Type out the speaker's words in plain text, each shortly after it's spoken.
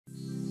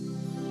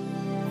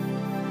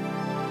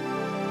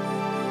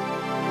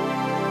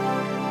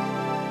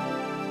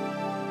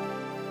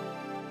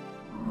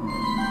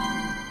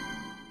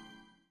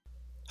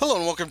Hello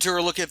and welcome to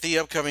our look at the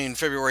upcoming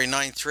February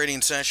 9th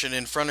trading session.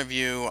 In front of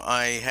you,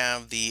 I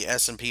have the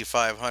S&P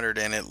 500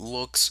 and it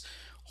looks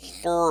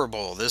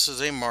horrible. This is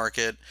a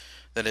market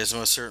that is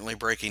most certainly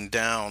breaking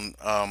down.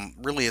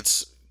 Really,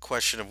 it's a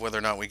question of whether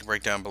or not we can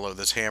break down below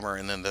this hammer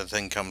and then the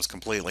thing comes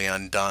completely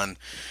undone.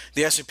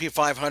 The S&P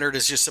 500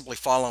 is just simply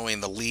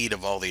following the lead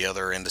of all the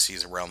other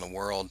indices around the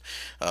world.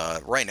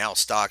 Right now,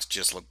 stocks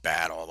just look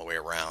bad all the way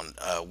around.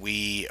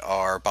 We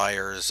are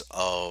buyers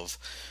of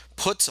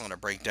puts on a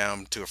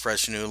breakdown to a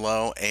fresh new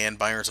low and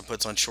buyers and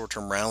puts on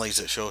short-term rallies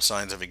that show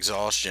signs of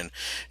exhaustion.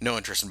 No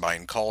interest in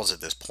buying calls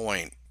at this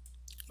point.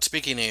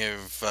 Speaking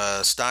of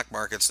stock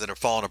markets that have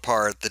fallen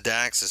apart, the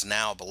DAX is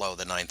now below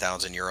the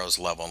 9,000 euros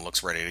level and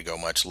looks ready to go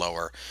much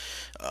lower.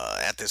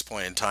 At this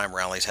point in time,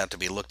 rallies have to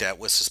be looked at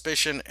with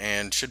suspicion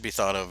and should be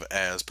thought of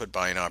as put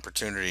buying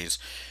opportunities.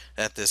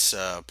 At this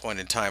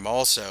point in time,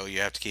 also, you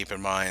have to keep in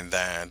mind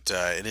that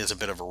it is a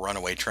bit of a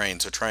runaway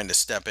train, so trying to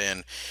step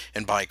in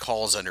and buy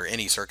calls under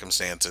any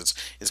circumstances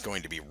is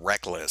going to be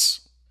reckless.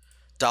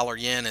 Dollar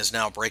yen is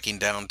now breaking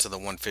down to the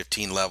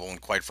 115 level,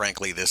 and quite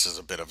frankly, this is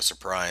a bit of a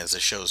surprise.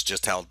 It shows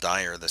just how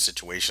dire the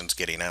situation's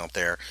getting out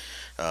there.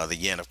 The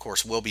yen, of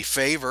course, will be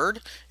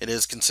favored. It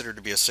is considered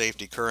to be a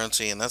safety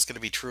currency, and that's going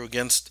to be true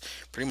against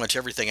pretty much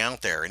everything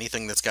out there.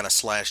 Anything that's got a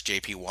slash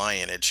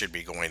JPY in it should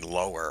be going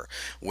lower.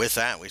 With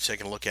that, we've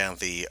taken a look at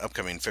the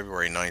upcoming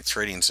February 9th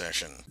trading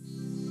session.